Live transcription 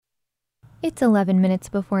It's 11 minutes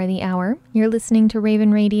before the hour. You're listening to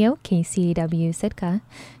Raven Radio, KCAW Sitka.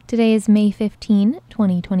 Today is May 15,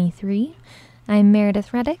 2023. I'm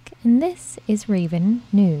Meredith Reddick, and this is Raven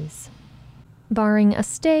News. Barring a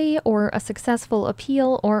stay or a successful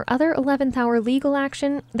appeal or other 11th hour legal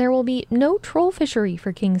action, there will be no troll fishery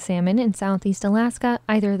for king salmon in southeast Alaska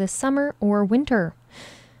either this summer or winter.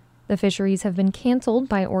 The fisheries have been canceled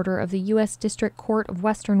by order of the U.S. District Court of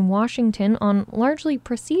Western Washington on largely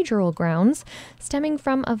procedural grounds, stemming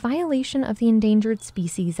from a violation of the Endangered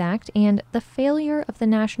Species Act and the failure of the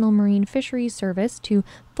National Marine Fisheries Service to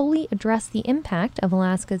fully address the impact of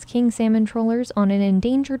Alaska's king salmon trawlers on an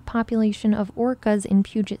endangered population of orcas in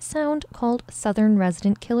Puget Sound called southern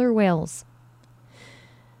resident killer whales.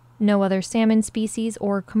 No other salmon species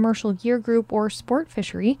or commercial gear group or sport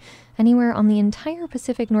fishery anywhere on the entire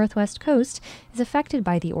Pacific Northwest coast is affected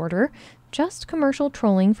by the order, just commercial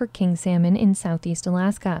trolling for king salmon in southeast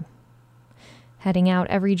Alaska. Heading out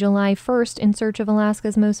every July 1st in search of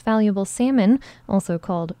Alaska's most valuable salmon, also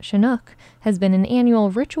called Chinook, has been an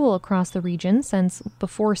annual ritual across the region since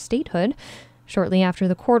before statehood. Shortly after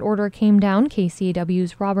the court order came down,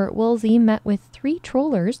 KCAW's Robert Woolsey met with 3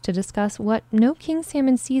 trollers to discuss what no king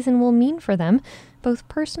salmon season will mean for them, both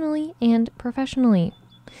personally and professionally.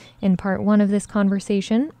 In part 1 of this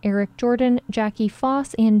conversation, Eric Jordan, Jackie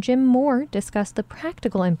Foss, and Jim Moore discussed the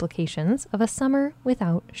practical implications of a summer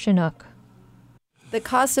without Chinook. The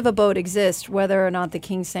cost of a boat exists whether or not the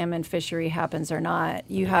king salmon fishery happens or not.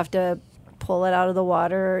 You have to pull it out of the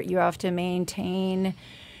water. You have to maintain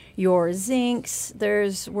your zincs.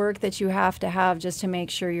 There's work that you have to have just to make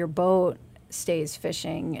sure your boat stays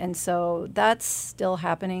fishing. And so that's still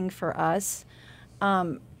happening for us.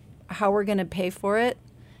 How we're going to pay for it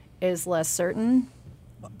is less certain.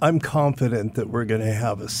 I'm confident that we're going to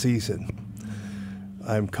have a season.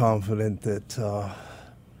 I'm confident that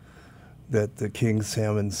that the king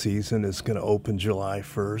salmon season is going to open July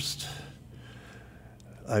 1st.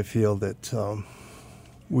 I feel that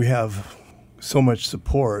we have so much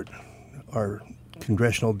support. Our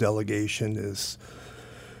congressional delegation is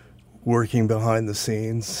working behind the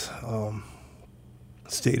scenes.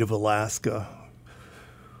 State of Alaska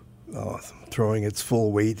throwing its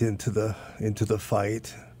full weight into the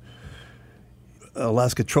fight.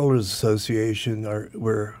 Alaska Trollers Association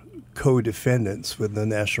we're co-defendants with the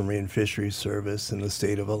National Marine Fisheries Service in the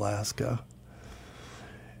state of Alaska,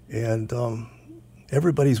 and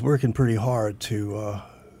everybody's working pretty hard to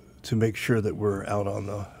make sure that we're out on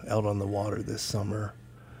the water this summer.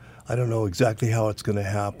 I don't know exactly how it's going to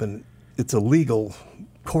happen. It's a legal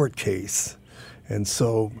court case, and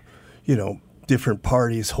so, different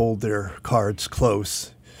parties hold their cards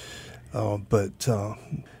close. But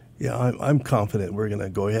I'm confident we're going to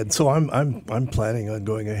go ahead. So I'm planning on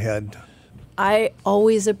going ahead. I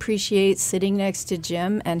always appreciate sitting next to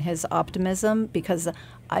Jim and his optimism because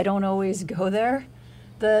I don't always go there.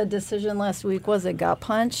 The decision last week was a gut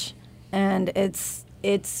punch, and it's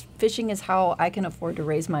fishing is how I can afford to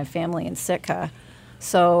raise my family in Sitka.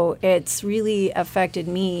 So it's really affected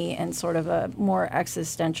me in sort of a more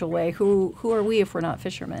existential way. Who are we if we're not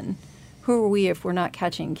fishermen? Who are we if we're not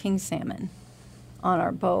catching king salmon on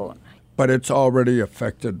our boat? But it's already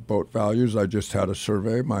affected boat values. I just had a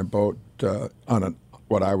survey. My boat, on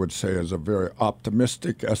what I would say is a very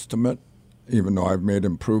optimistic estimate, even though I've made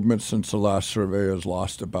improvements since the last survey, has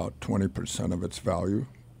lost about 20% of its value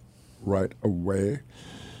right away.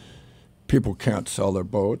 People can't sell their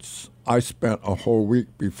boats. I spent a whole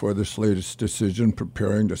week before this latest decision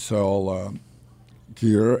preparing to sell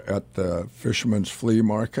gear at the Fisherman's Flea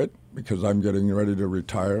Market because I'm getting ready to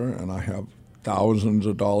retire and I have thousands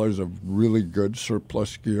of dollars of really good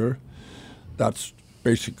surplus gear. That's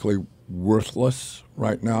basically worthless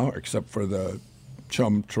right now except for the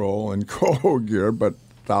chum troll and coho gear, but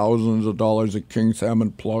thousands of dollars of king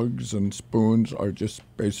salmon plugs and spoons are just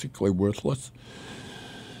basically worthless.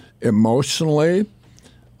 Emotionally,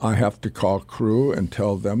 I have to call crew and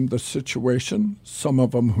tell them the situation. Some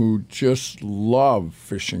of them who just love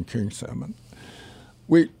fishing king salmon.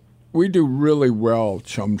 We do really well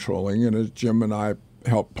chum trolling, and as Jim and I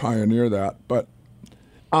helped pioneer that, but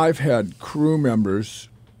I've had crew members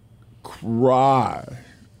cry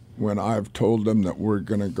when I've told them that we're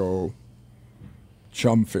going to go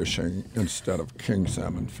chum fishing instead of king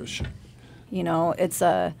salmon fishing.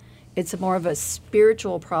 It's more of a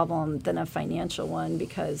spiritual problem than a financial one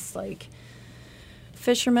because,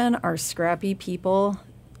 fishermen are scrappy people.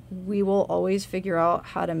 We will always figure out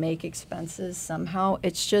how to make expenses somehow.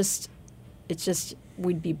 It's just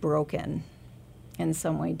we'd be broken in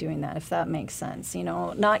some way doing that, if that makes sense.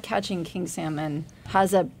 Not catching king salmon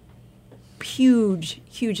has a huge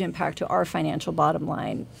impact to our financial bottom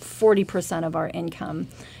line, 40% of our income.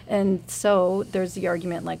 And so there's the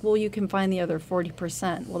argument like, well, you can find the other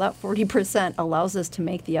 40%. Well, that 40% allows us to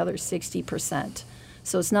make the other 60%.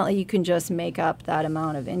 So it's not like you can just make up that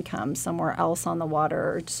amount of income somewhere else on the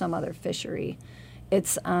water or some other fishery.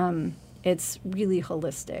 It's really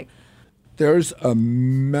holistic. There's a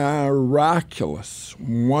miraculous,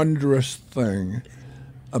 wondrous thing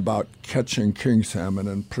about catching king salmon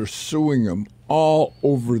and pursuing them all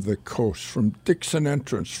over the coast, from Dixon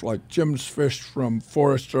Entrance, like Jim's Fish, from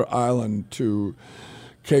Forester Island to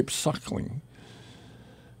Cape Suckling.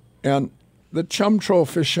 And the chum troll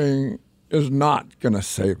fishing is not going to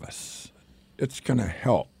save us. It's going to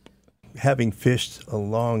help. Having fished a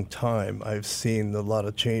long time, I've seen a lot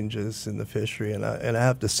of changes in the fishery, and I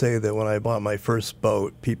have to say that when I bought my first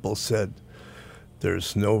boat, people said,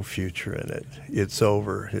 there's no future in it. It's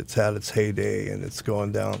over. It's had its heyday, and it's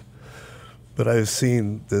going down. But I've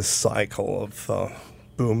seen this cycle of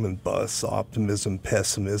boom and bust, optimism,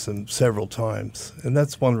 pessimism several times. And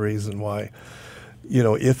that's one reason why,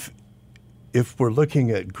 if we're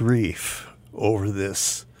looking at grief over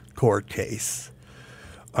this court case,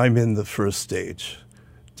 I'm in the first stage,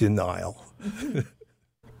 denial.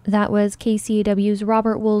 That was KCAW's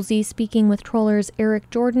Robert Woolsey speaking with trollers Eric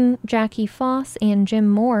Jordan, Jackie Foss, and Jim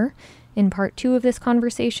Moore. In part 2 of this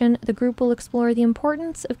conversation, the group will explore the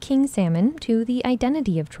importance of king salmon to the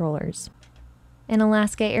identity of trollers. An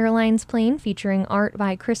Alaska Airlines plane featuring art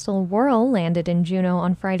by Crystal Worrell landed in Juneau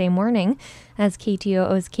on Friday morning. As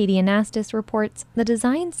KTOO's Katie Anastas reports, the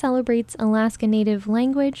design celebrates Alaska Native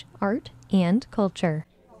language, art, and culture.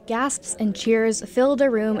 Gasps and cheers filled a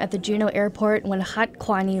room at the Juneau airport when Hat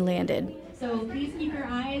Kwani landed. So please keep your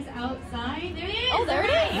eyes outside. There it is! Oh, there it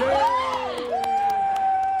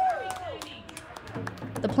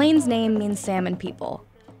is! The plane's name means salmon people.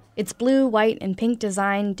 Its blue, white, and pink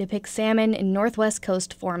design depicts salmon in Northwest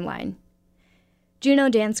Coast form line. Juneau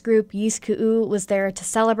dance group Yis Ku'u was there to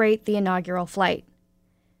celebrate the inaugural flight.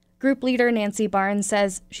 Group leader Nancy Barnes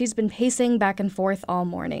says she's been pacing back and forth all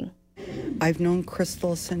morning. I've known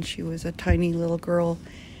Crystal since she was a tiny little girl.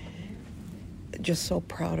 Just so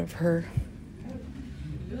proud of her.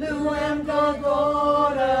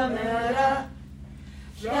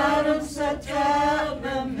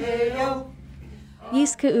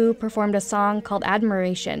 Yis Ku'u performed a song called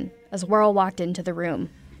Admiration as Worrell walked into the room.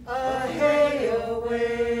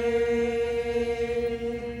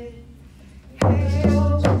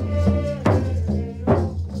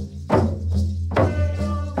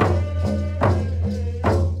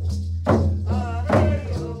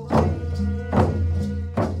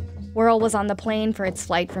 Worrell was on the plane for its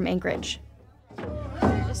flight from Anchorage.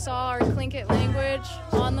 I just saw our Tlingit language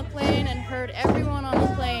on the plane and heard everyone on the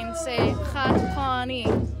plane say Hat Kwani.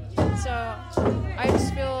 So I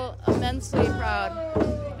just feel immensely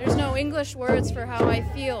proud. There's no English words for how I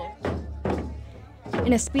feel.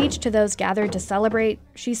 In a speech to those gathered to celebrate,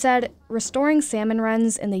 she said restoring salmon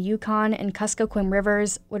runs in the Yukon and Kuskokwim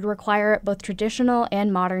rivers would require both traditional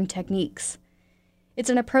and modern techniques. It's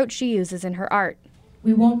an approach she uses in her art.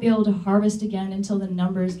 We won't be able to harvest again until the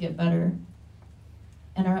numbers get better.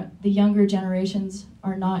 And the younger generations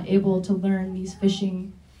are not able to learn these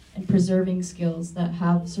fishing and preserving skills that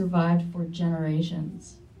have survived for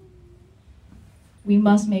generations. We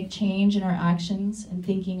must make change in our actions and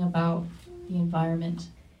thinking about the environment.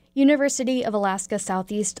 University of Alaska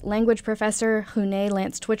Southeast language professor Hune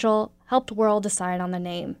Lance Twitchell helped Worrell decide on the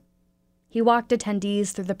name. He walked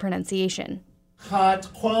attendees through the pronunciation. Hat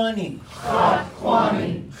Kwani. Hat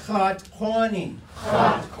Kwani. Hat Kwani.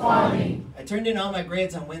 Hat Kwani. I turned in all my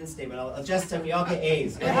grades on Wednesday, but I'll adjust them. Y'all get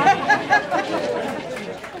A's.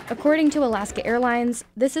 According to Alaska Airlines,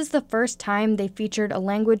 this is the first time they featured a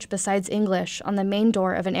language besides English on the main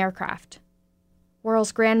door of an aircraft.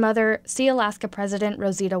 Worrell's grandmother, Sea Alaska President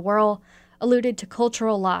Rosita Worrell, alluded to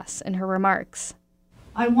cultural loss in her remarks.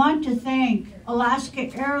 I want to thank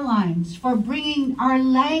Alaska Airlines for bringing our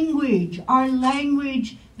language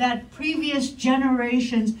that previous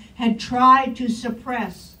generations had tried to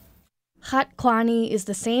suppress. Hat Kwani is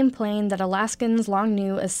the same plane that Alaskans long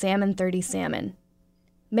knew as Salmon 30 Salmon.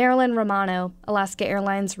 Marilyn Romano, Alaska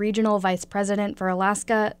Airlines Regional Vice President for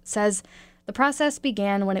Alaska, says the process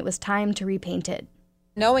began when it was time to repaint it.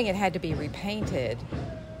 Knowing it had to be repainted,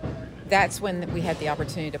 that's when we had the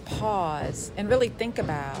opportunity to pause and really think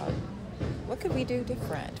about what could we do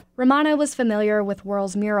different. Romano was familiar with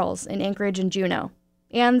Worrell's murals in Anchorage and Juneau,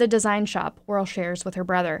 and the design shop Worrell shares with her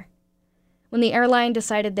brother. When the airline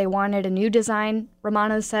decided they wanted a new design,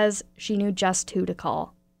 Romano says she knew just who to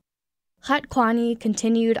call. Hat Kwani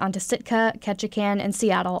continued onto Sitka, Ketchikan, and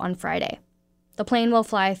Seattle on Friday. The plane will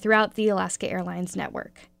fly throughout the Alaska Airlines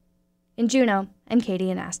network. In Juneau, I'm Katie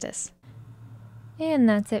Anastas. And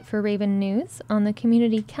that's it for Raven News. On the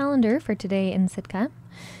community calendar for today in Sitka,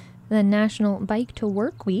 the National Bike to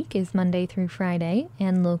Work Week is Monday through Friday,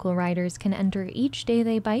 and local riders can enter each day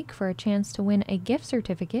they bike for a chance to win a gift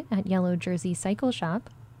certificate at Yellow Jersey Cycle Shop.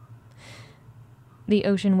 The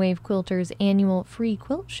Ocean Wave Quilters annual free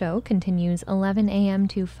quilt show continues 11 a.m.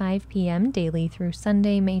 to 5 p.m. daily through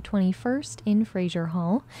Sunday, May 21st in Fraser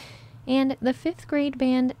Hall. And the 5th grade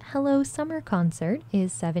band Hello Summer Concert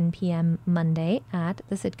is 7 p.m. Monday at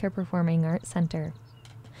the Sitka Performing Arts Center.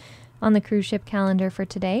 On the cruise ship calendar for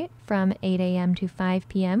today, from 8 a.m. to 5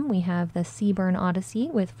 p.m., we have the Seaburn Odyssey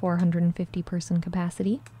with 450-person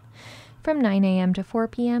capacity. From 9 a.m. to 4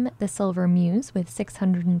 p.m., the Silver Muse with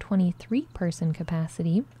 623-person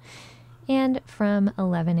capacity. And from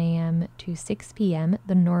 11 a.m. to 6 p.m.,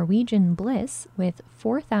 the Norwegian Bliss with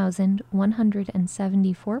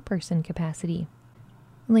 4,174-person capacity.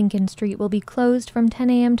 Lincoln Street will be closed from 10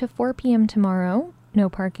 a.m. to 4 p.m. tomorrow. No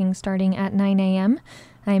parking starting at 9 a.m.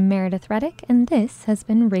 I'm Meredith Reddick, and this has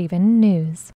been Raven News.